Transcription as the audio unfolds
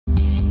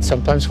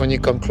Sometimes when you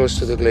come close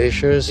to the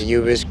glaciers,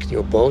 you risk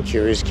your boat,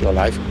 you risk your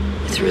life.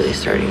 It's really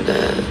starting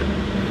to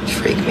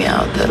freak me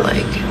out that,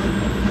 like,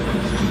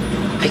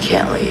 I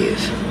can't leave.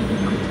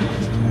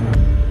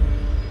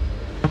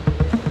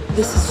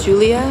 This is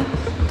Julia.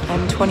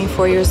 I'm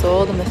 24 years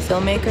old. I'm a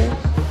filmmaker.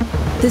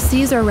 The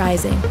seas are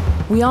rising.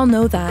 We all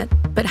know that,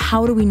 but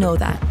how do we know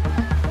that?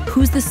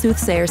 Who's the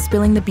soothsayer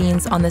spilling the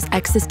beans on this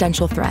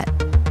existential threat?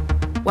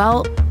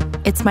 Well,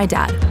 it's my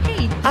dad.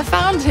 Hey, I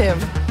found him.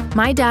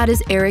 My dad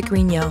is Eric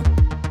Rignot.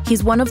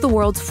 He's one of the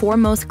world's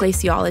foremost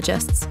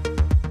glaciologists.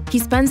 He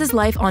spends his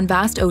life on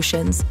vast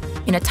oceans,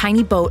 in a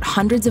tiny boat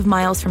hundreds of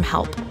miles from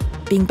help,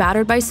 being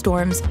battered by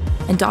storms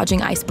and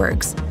dodging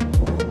icebergs.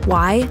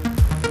 Why?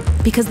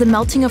 Because the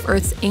melting of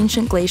Earth's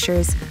ancient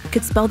glaciers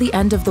could spell the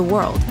end of the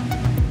world,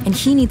 and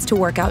he needs to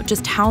work out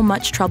just how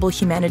much trouble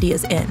humanity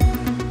is in.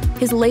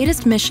 His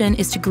latest mission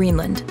is to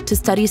Greenland to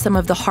study some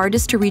of the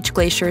hardest to reach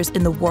glaciers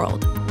in the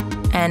world,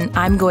 and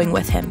I'm going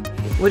with him.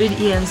 What did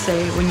Ian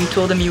say when you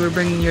told him you were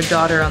bringing your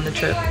daughter on the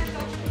trip?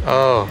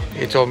 Oh,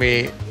 he told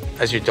me,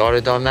 has your daughter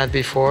done that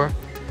before?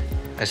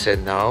 I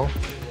said, no.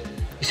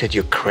 He said,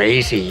 you're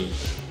crazy.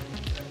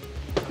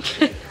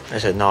 I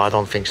said, no, I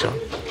don't think so.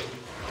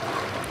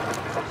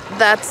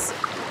 That's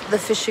the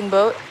fishing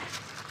boat.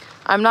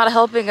 I'm not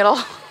helping at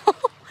all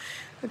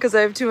because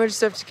I have too much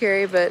stuff to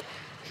carry, but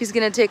he's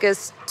gonna take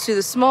us to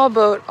the small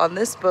boat on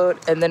this boat,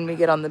 and then we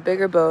get on the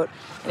bigger boat.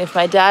 And if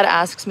my dad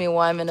asks me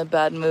why I'm in a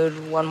bad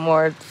mood one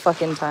more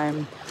fucking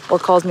time, or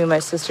calls me my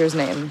sister's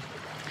name,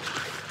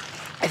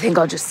 I think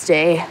I'll just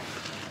stay.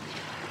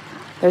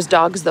 There's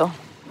dogs, though.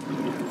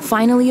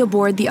 Finally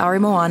aboard the Ari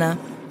Moana,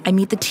 I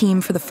meet the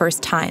team for the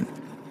first time.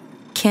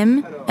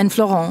 Kim and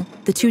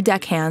Florent, the two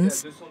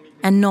deckhands,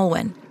 and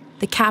Nolwenn,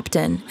 the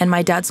captain and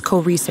my dad's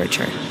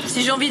co-researcher.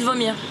 Si j'ai envie de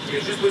vomir.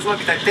 J'ai juste besoin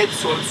que ta tête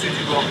soit au-dessus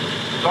du bord.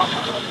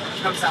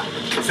 Comme ça.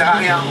 Ça sert à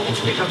rien, on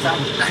se fait comme ça.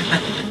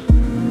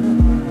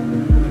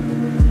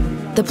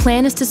 The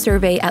plan is to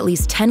survey at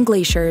least 10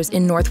 glaciers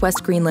in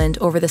northwest Greenland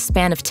over the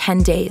span of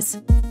 10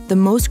 days. The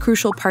most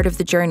crucial part of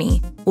the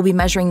journey will be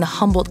measuring the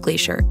Humboldt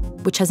Glacier,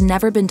 which has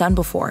never been done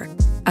before,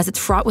 as it's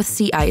fraught with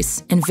sea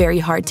ice and very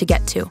hard to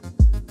get to.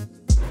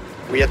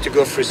 We had to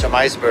go through some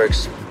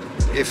icebergs.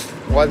 If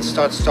one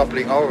starts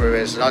toppling over,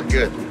 it's not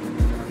good.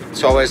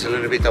 It's always a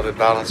little bit of a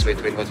balance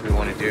between what we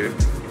want to do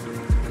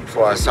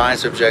for our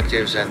science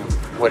objectives and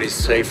what is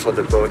safe for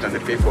the boat and the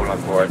people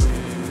on board.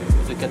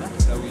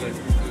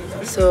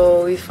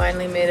 So we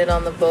finally made it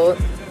on the boat.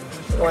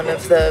 One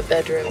of the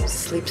bedrooms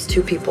sleeps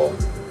 2 people.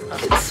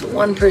 It's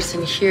one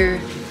person here,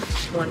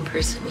 one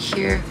person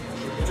here.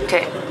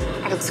 Okay,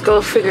 let's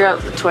go figure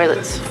out the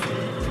toilets.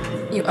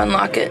 You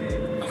unlock it.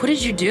 What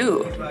did you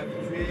do?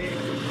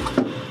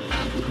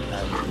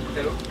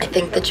 I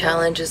think the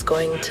challenge is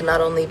going to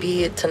not only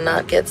be to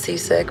not get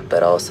seasick,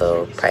 but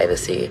also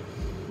privacy.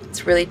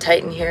 It's really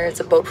tight in here. It's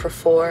a boat for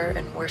 4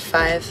 and we're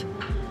 5.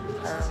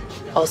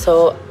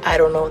 Also, I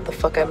don't know what the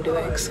fuck I'm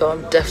doing, so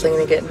I'm definitely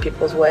gonna get in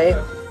people's way.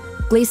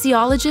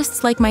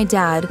 Glaciologists like my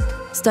dad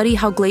study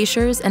how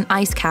glaciers and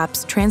ice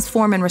caps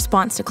transform in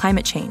response to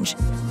climate change.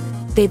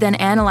 They then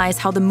analyze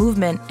how the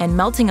movement and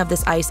melting of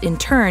this ice in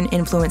turn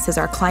influences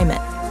our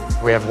climate.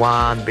 We have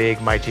one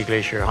big mighty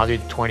glacier,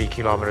 120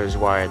 kilometers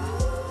wide.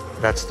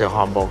 That's the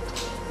Humboldt.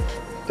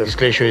 This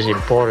glacier is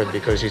important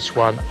because it's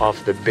one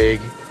of the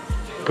big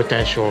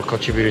potential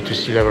contributors to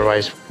sea level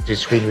rise.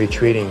 It's been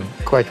retreating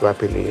quite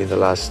rapidly in the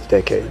last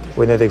decade.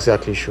 We're not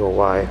exactly sure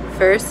why.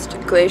 First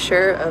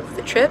glacier of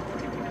the trip,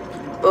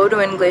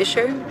 Baudouin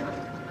Glacier.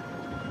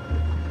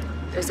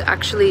 There's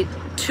actually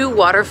 2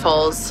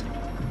 waterfalls,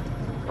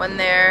 one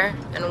there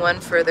and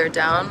one further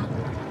down,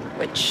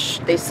 which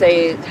they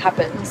say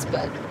happens,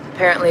 but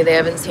apparently they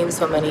haven't seen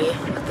so many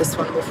at this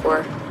one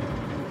before.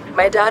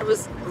 My dad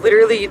was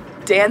literally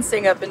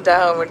dancing up and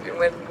down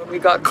when we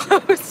got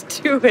close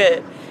to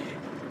it.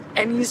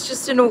 And he's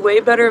just in a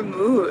way better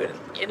mood,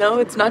 you know?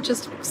 It's not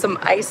just some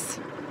ice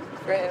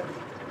for him.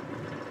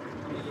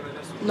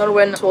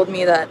 Nolwenn told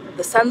me that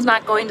the sun's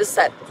not going to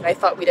set. And I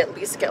thought we'd at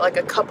least get like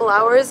a couple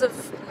hours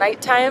of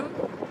nighttime.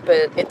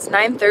 But it's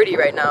 9:30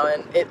 right now,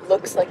 and it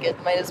looks like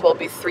it might as well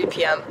be 3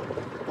 p.m.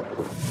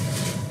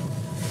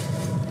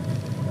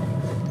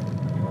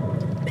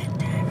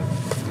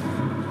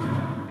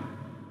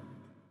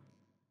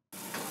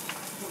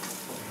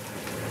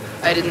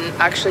 I didn't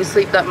actually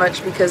sleep that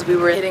much because we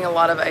were hitting a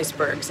lot of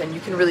icebergs, and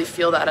you can really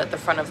feel that at the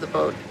front of the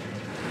boat.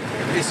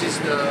 This is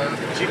the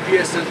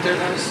GPS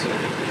antennas.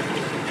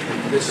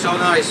 The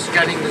sonar is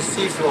scanning the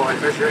seafloor and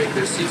measuring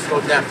the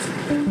seafloor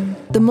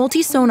depth. The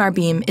multi-sonar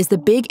beam is the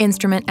big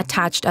instrument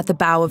attached at the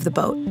bow of the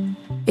boat.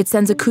 It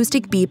sends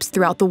acoustic beeps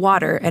throughout the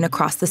water and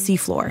across the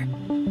seafloor.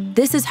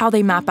 This is how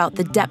they map out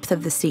the depth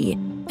of the sea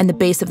and the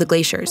base of the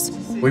glaciers.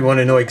 We want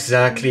to know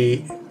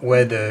exactly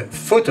where the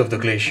foot of the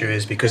glacier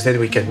is, because then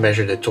we can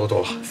measure the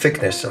total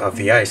thickness of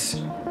the ice.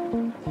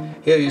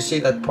 Here, you see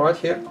that part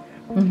here?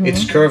 Mm-hmm.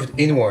 It's curved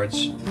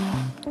inwards,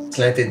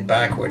 slanted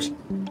backwards.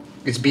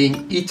 It's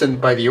being eaten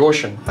by the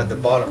ocean at the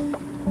bottom.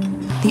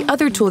 The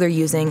other tool they're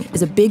using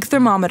is a big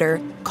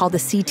thermometer called the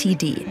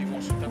CTD.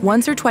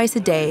 Once or twice a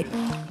day,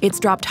 it's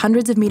dropped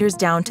hundreds of meters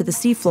down to the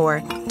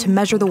seafloor to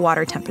measure the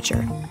water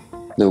temperature.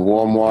 The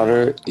warm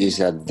water is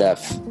at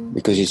depth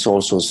because it's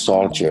also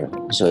saltier,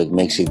 so it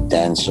makes it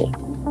denser.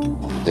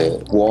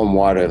 The warm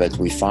water that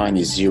we find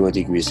is 0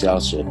 degrees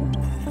Celsius,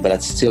 but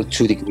that's still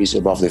 2 degrees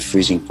above the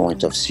freezing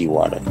point of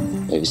seawater.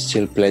 There is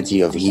still plenty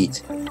of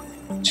heat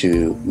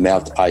to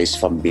melt ice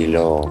from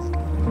below.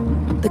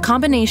 The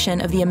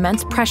combination of the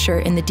immense pressure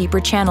in the deeper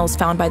channels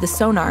found by the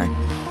sonar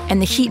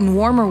and the heat and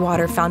warmer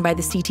water found by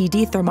the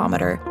CTD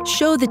thermometer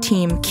show the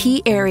team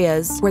key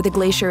areas where the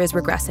glacier is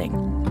regressing.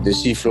 The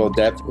seafloor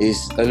depth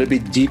is a little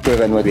bit deeper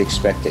than what we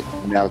expected.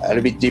 Now, a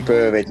little bit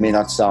deeper, it may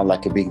not sound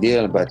like a big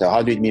deal, but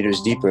 100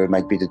 meters deeper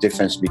might be the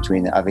difference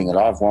between having a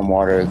lot of warm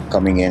water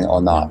coming in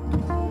or not.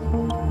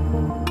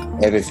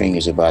 Everything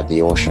is about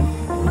the ocean.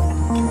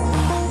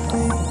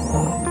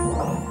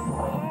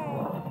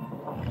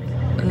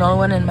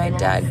 Nolan and my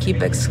dad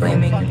keep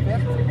exclaiming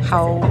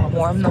how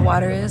warm the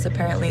water is.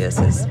 Apparently this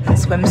is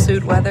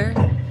swimsuit weather.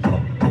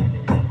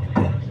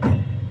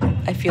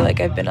 I feel like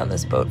I've been on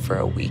this boat for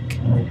a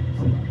week.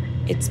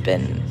 It's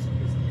been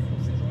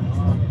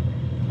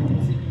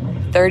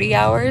 30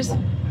 hours.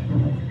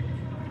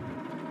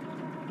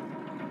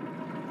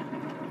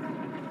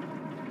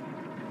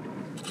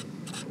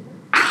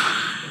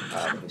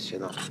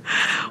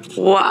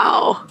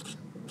 Wow.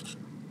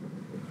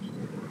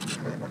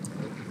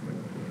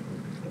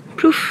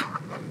 Plouf.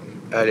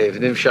 Allez,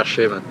 venez me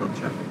chercher maintenant.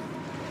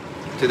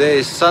 Today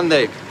is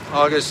Sunday,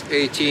 August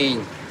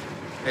 18.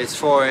 It's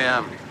 4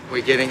 a.m.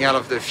 We're getting out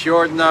of the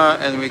fjord now,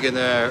 and we're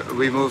gonna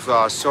remove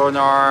our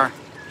sonar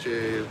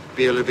to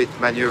be a little bit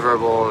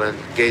maneuverable and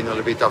gain a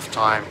little bit of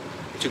time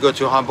to go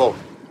to Humboldt.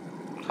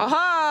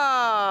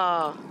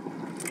 Aha!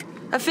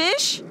 A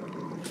fish?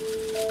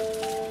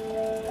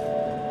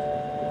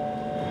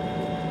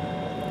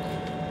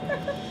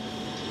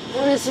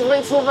 Mais c'est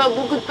vrai qu'il faut avoir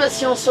beaucoup de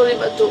patience sur les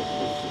bateaux.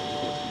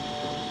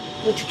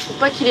 Mais tu trouves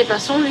pas qu'il est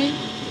patient, lui?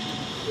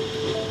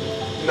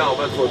 Non,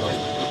 pas trop, non.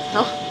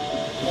 Non?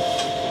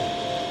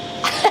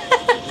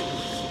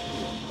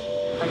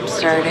 I'm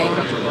starting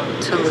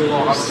to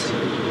lose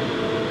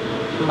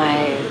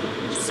my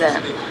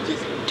zen.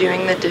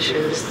 Doing the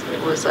dishes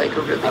was like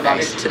really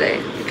nice today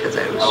because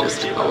I was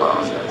just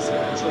alone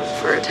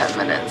for 10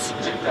 minutes.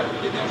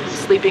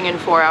 Sleeping in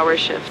 4-hour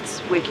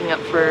shifts, waking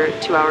up for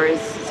 2 hours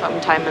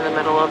sometime in the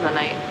middle of the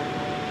night.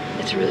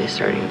 It's really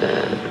starting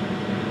to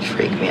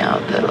freak me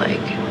out that like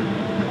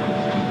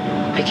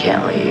I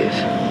can't leave.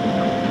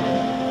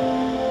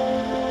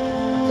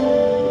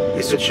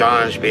 It's a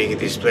challenge being in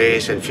this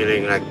place and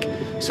feeling like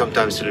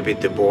sometimes a little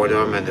bit the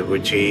boredom and the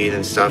routine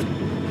and stuff.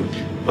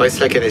 Well, it's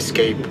like an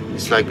escape.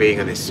 It's like being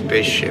on a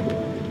spaceship.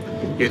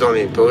 You don't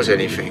impose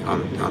anything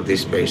on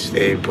this place.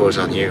 They impose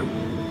on you.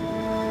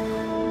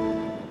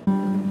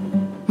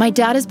 My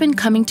dad has been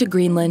coming to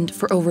Greenland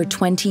for over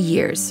 20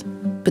 years,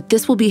 but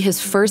this will be his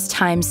first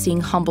time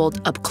seeing Humboldt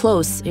up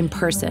close in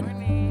person.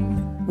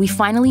 We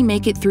finally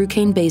make it through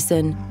Kane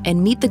Basin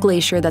and meet the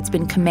glacier that's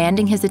been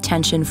commanding his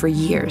attention for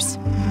years.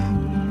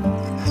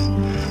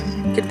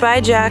 Goodbye,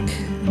 Jack.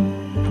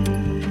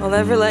 I'll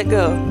never let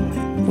go.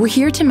 We're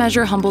here to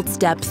measure Humboldt's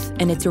depth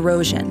and its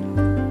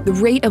erosion, the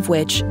rate of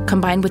which,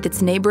 combined with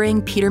its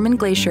neighboring Petermann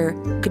Glacier,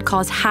 could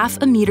cause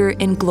 0.5 meter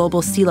in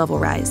global sea level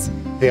rise.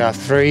 There are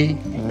 3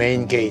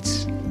 main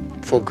gates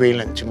for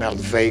Greenland to melt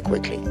very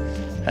quickly,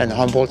 and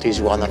Humboldt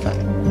is one of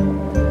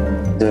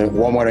them. The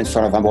warm water in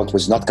front of Humboldt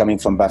was not coming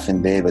from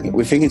Baffin Bay, but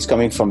we think it's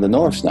coming from the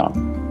north now.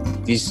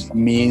 This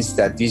means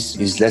that this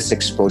is less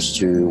exposed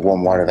to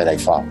warm water than I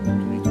thought.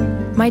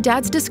 My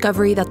dad's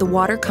discovery that the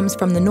water comes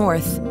from the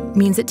north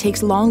means it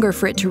takes longer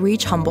for it to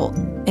reach Humboldt,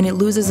 and it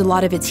loses a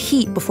lot of its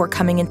heat before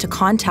coming into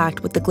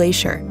contact with the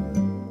glacier.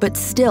 But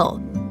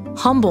still,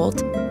 Humboldt,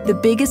 the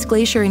biggest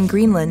glacier in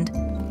Greenland,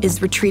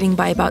 is retreating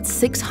by about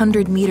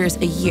 600 meters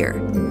a year.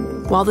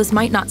 While this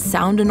might not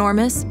sound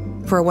enormous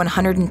for a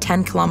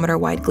 110-kilometer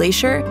wide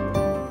glacier,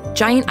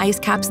 giant ice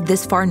caps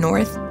this far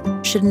north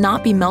should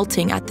not be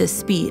melting at this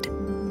speed.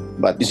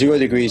 But 0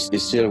 degrees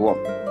is still warm.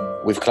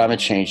 With climate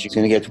change, it's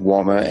going to get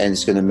warmer and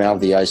it's going to melt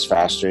the ice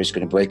faster. It's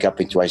going to break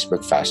up into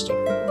iceberg faster.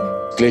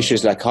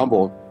 Glaciers like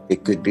Humboldt,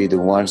 it could be the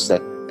ones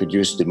that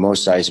produce the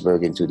most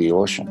iceberg into the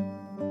ocean.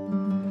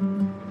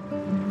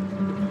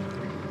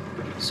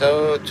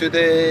 So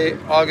today,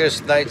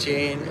 August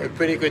 19, a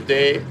pretty good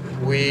day.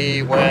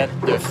 We went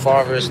the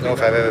farthest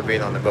north I've ever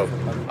been on a boat.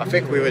 I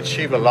think we've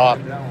achieved a lot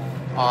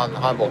on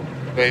Humboldt,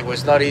 but it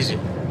was not easy.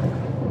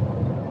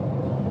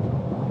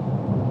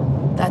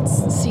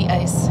 That's sea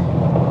ice.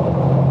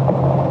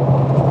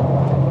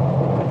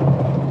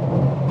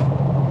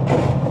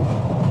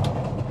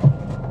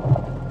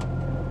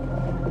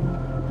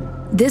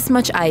 This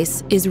much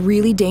ice is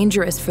really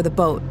dangerous for the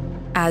boat,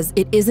 as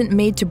it isn't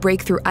made to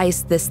break through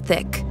ice this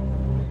thick.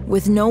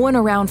 With no one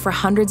around for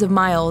hundreds of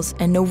miles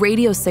and no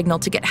radio signal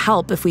to get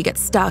help if we get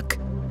stuck,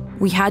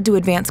 we had to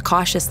advance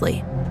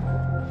cautiously.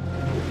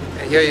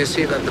 And here you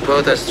see that the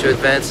boat has to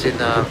advance in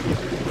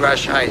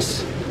crash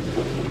ice.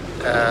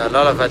 A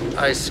lot of that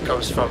ice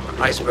comes from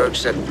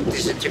icebergs that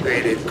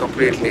disintegrated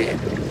completely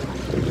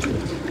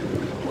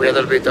We had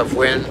a little bit of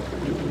wind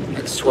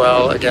and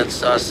swell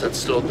against us that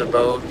slowed the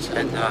boat,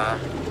 and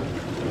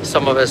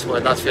some of us were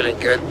not feeling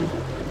good.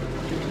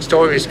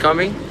 Storm is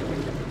coming.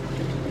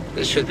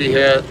 It should be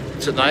here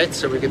tonight,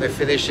 so we're going to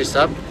finish this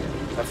up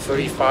at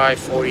 35,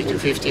 40 to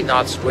 50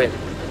 knots wind.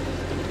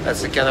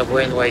 That's the kind of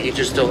wind where you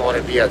just don't want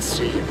to be at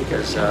sea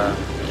because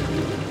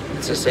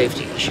it's a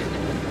safety issue.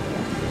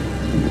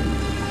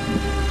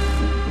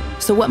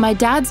 So what my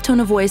dad's tone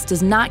of voice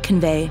does not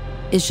convey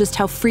is just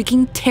how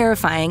freaking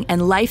terrifying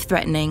and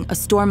life-threatening a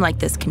storm like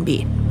this can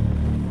be.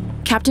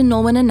 Captain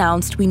Nolwenn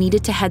announced we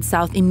needed to head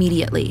south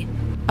immediately.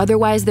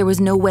 Otherwise, there was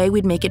no way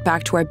we'd make it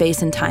back to our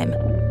base in time.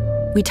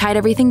 We tied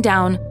everything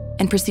down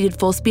and proceeded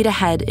full speed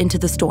ahead into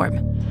the storm.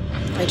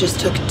 I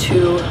just took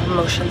 2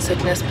 motion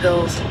sickness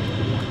pills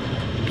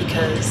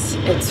because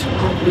it's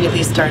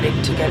really starting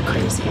to get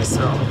crazy,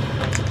 so.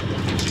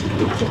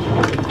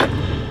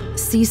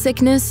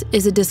 Seasickness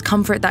is a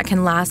discomfort that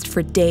can last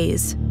for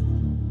days.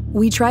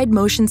 We tried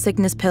motion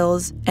sickness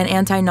pills and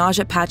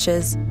anti-nausea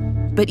patches,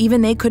 but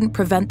even they couldn't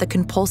prevent the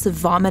compulsive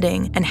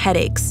vomiting and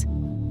headaches,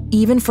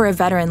 even for a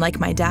veteran like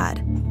my dad.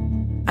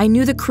 I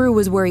knew the crew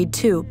was worried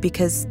too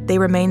because they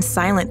remained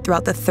silent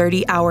throughout the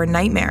 30-hour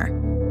nightmare.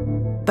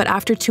 But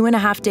after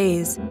 2.5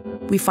 days,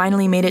 we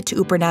finally made it to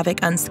Upernavik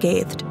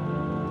unscathed,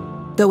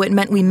 though it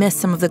meant we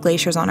missed some of the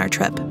glaciers on our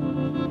trip.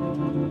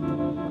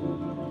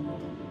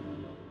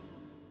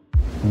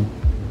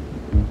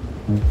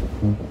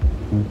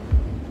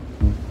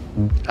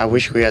 I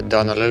wish we had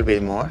done a little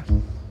bit more,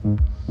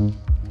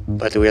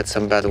 but we had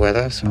some bad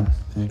weather, so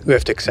we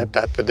have to accept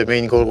that. But the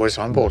main goal was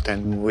Humboldt,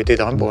 and we did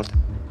Humboldt.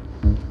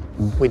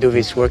 We do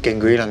this work in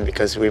Greenland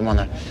because we want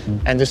to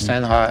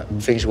understand how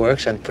things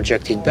work and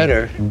project it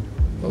better.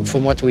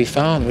 From what we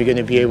found, we're going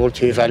to be able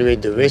to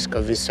evaluate the risk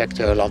of this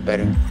sector a lot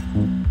better.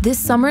 This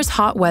summer's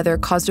hot weather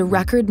caused a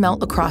record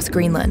melt across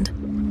Greenland.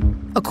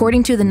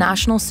 According to the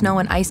National Snow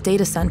and Ice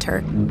Data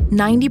Center,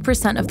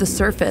 90% of the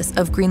surface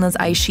of Greenland's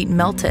ice sheet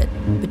melted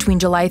between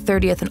July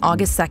 30th and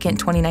August 2nd,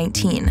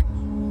 2019.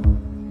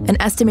 An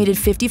estimated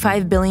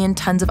 55 billion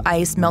tons of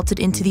ice melted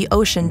into the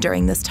ocean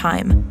during this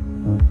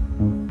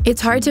time.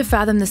 It's hard to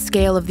fathom the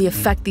scale of the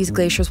effect these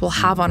glaciers will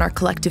have on our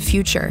collective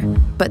future,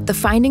 but the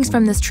findings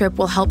from this trip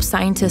will help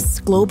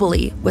scientists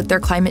globally with their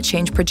climate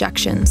change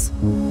projections.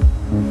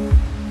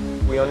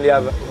 We only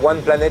have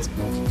one planet.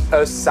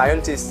 Us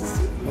scientists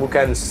who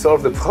can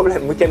solve the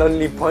problem, we can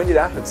only point it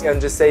out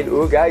and just say,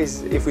 oh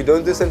guys, if we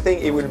don't do something,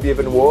 it will be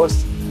even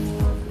worse.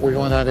 We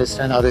want to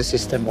understand how the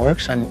system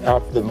works and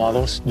help the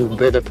models do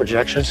better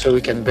projections so we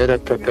can better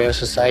prepare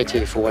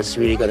society for what's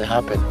really going to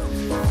happen.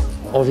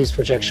 All these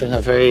projections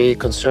are very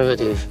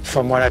conservative.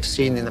 From what I've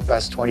seen in the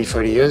past 20,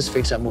 30 years,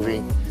 things are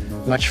moving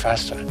much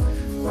faster.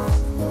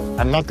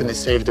 I'm not going to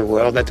save the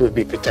world, that would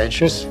be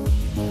pretentious.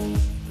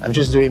 I'm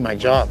just doing my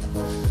job.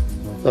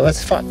 Well,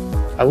 that's fun.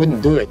 I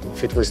wouldn't do it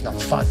if it was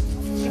not fun.